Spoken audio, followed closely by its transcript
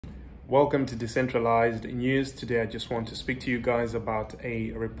Welcome to Decentralized News. Today I just want to speak to you guys about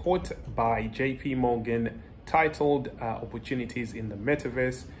a report by JP Morgan titled Opportunities in the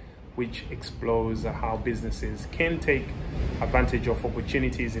Metaverse, which explores how businesses can take advantage of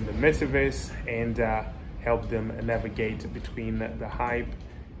opportunities in the Metaverse and help them navigate between the hype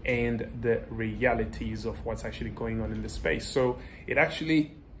and the realities of what's actually going on in the space. So it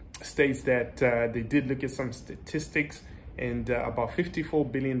actually states that they did look at some statistics, and about $54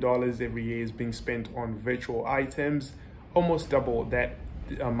 billion every year is being spent on virtual items, almost double that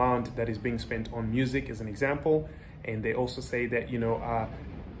amount that is being spent on music, as an example. And they also say that,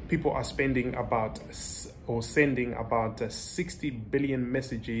 people are spending about or sending about 60 billion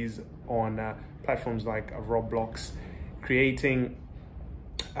messages on platforms like Roblox, creating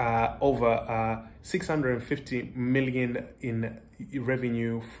over 650 million in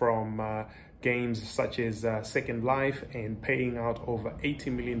revenue from games such as Second Life, and paying out over $80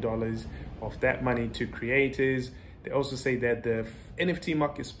 million of that money to creators. They also say that the NFT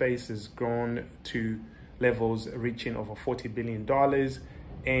market space has grown to levels reaching over $40 billion.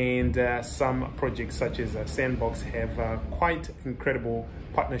 And some projects such as Sandbox have quite incredible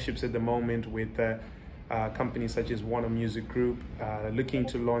partnerships at the moment with companies such as Warner Music Group, looking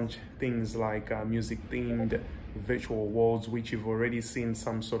to launch things like music-themed virtual worlds, which you've already seen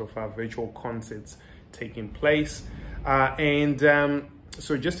some sort of virtual concerts taking place.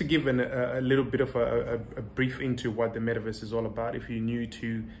 So just to give a little bit of a brief into what the Metaverse is all about, if you're new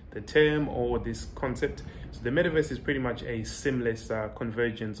to the term or this concept. So the Metaverse is pretty much a seamless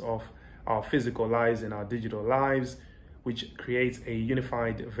convergence of our physical lives and our digital lives, which creates a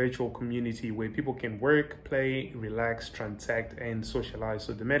unified virtual community where people can work, play, relax, transact, and socialize.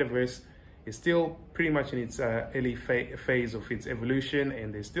 So the Metaverse is still pretty much in its early phase of its evolution,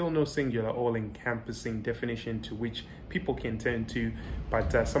 and there's still no singular all-encompassing definition to which people can turn to.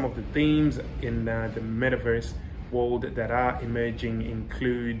 But some of the themes in the Metaverse world that are emerging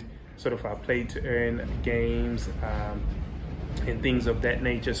include sort of play-to-earn games and things of that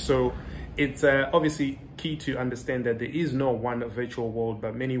nature. So it's obviously key to understand that there is no one virtual world,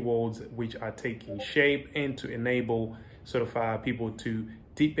 but many worlds which are taking shape, and to enable sort of people to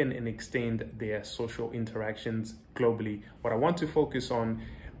deepen and extend their social interactions globally. What I want to focus on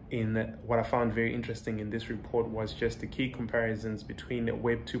in what I found very interesting in this report was just the key comparisons between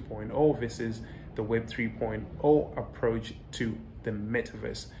Web 2.0 versus the Web 3.0 approach to the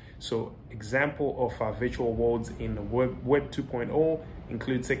Metaverse. So example of virtual worlds in Web 2.0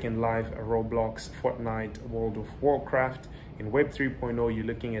 include Second Life, Roblox, Fortnite, World of Warcraft. In Web 3.0, you're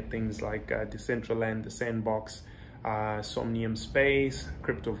looking at things like Decentralised, Sandbox, Somnium Space,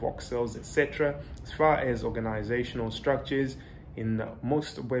 Crypto Voxels, etc. As far as organizational structures, in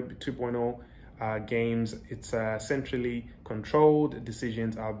most Web 2.0 games, it's centrally controlled.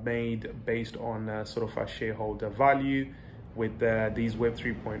 Decisions are made based on sort of a shareholder value. With these Web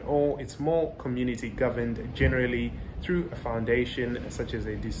 3.0, it's more community governed, generally through a foundation such as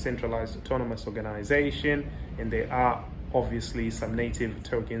a decentralized autonomous organization, and there are obviously some native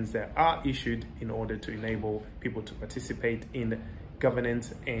tokens that are issued in order to enable people to participate in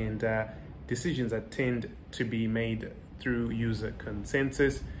governance, and decisions that tend to be made through user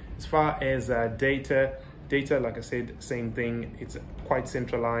consensus. As far as data, like I said, same thing, it's quite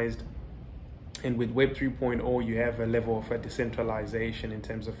centralized. And with Web 3.0, you have a level of decentralization in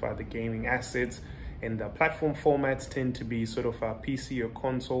terms of the gaming assets, and the platform formats tend to be sort of PC or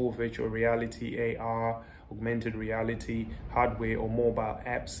console, virtual reality, AR, augmented reality, hardware or mobile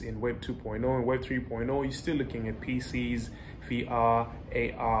apps in Web 2.0. and Web 3.0, you're still looking at PCs, VR,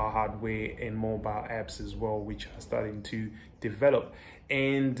 AR, hardware, and mobile apps as well, which are starting to develop.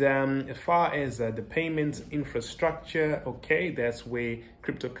 And as far as the payments infrastructure, okay, that's where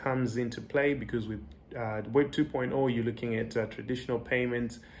crypto comes into play, because with Web 2.0, you're looking at traditional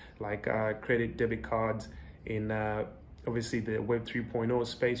payments like credit, debit cards. In obviously the Web 3.0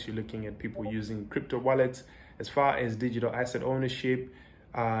 space, you're looking at people using crypto wallets. As far as digital asset ownership,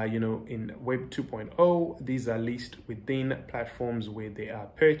 in Web 2.0, these are leased within platforms where they are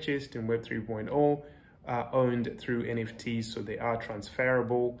purchased. In Web 3.0, owned through NFTs, so they are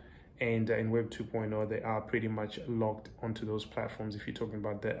transferable. And in Web 2.0, they are pretty much locked onto those platforms if you're talking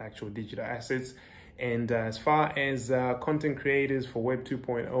about the actual digital assets. And as far as content creators for Web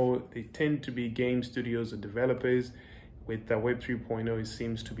 2.0, they tend to be game studios or developers. With Web 3.0, it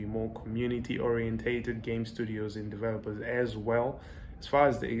seems to be more community orientated game studios and developers as well. As far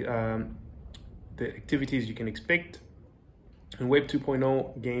as the activities you can expect in Web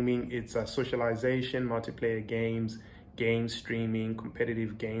 2.0 gaming, it's socialization, multiplayer games, game streaming,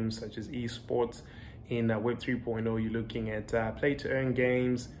 competitive games such as esports. In Web 3.0, you're looking at play to earn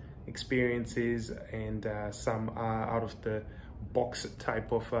games, experiences, and some out of the box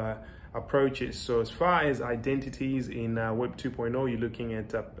type of approaches. So as far as identities in Web 2.0, you're looking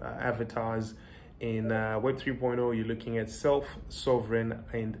at avatars. In Web 3.0, you're looking at self-sovereign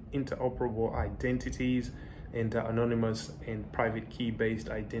and interoperable identities, and anonymous and private key-based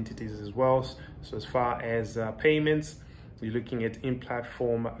identities as well. So as far as payments, you're looking at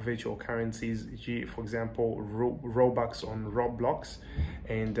in-platform virtual currencies, for example, Robux on Roblox.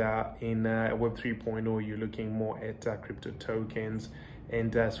 And in Web 3.0, you're looking more at crypto tokens.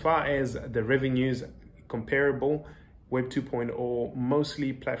 And as far as the revenues comparable, Web 2.0,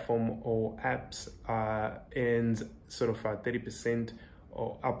 mostly platform or apps earns sort of 30%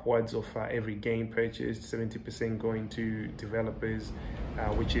 or upwards of every game purchased, 70% going to developers,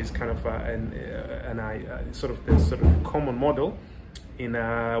 which is kind of sort of the common model. In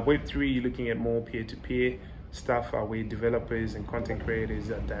Web 3, you're looking at more peer-to-peer stuff where developers and content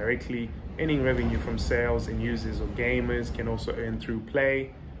creators are directly earning revenue from sales, and users or gamers can also earn through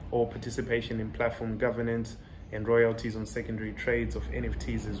play or participation in platform governance, and royalties on secondary trades of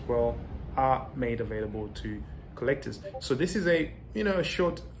NFTs as well are made available to collectors. So this is a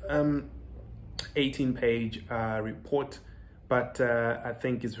short 18-page report, but I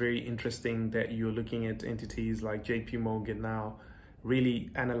think it's very interesting that you're looking at entities like JP Morgan now really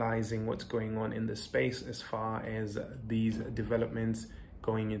analyzing what's going on in the space as far as these developments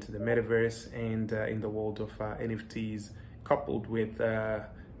going into the metaverse and in the world of NFTs, coupled with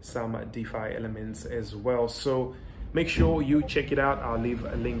some DeFi elements as well. So make sure you check it out. I'll leave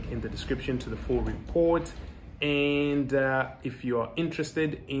a link in the description to the full report. And if you are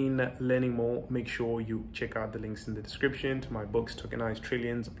interested in learning more, make sure you check out the links in the description to my books, Tokenized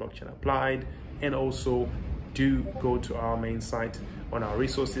Trillions, Blockchain Applied, and also do go to our main site. On our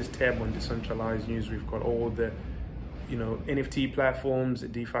resources tab on Decentralized News, we've got all the NFT platforms,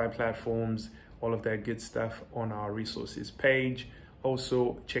 DeFi platforms, all of that good stuff on our resources page.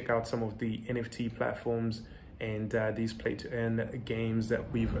 Also check out some of the NFT platforms and these play to earn games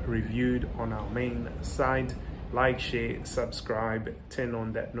that we've reviewed on our main site. Like, share, subscribe, turn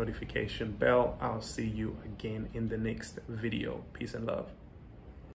on that notification bell. I'll see you again in the next video. Peace and love.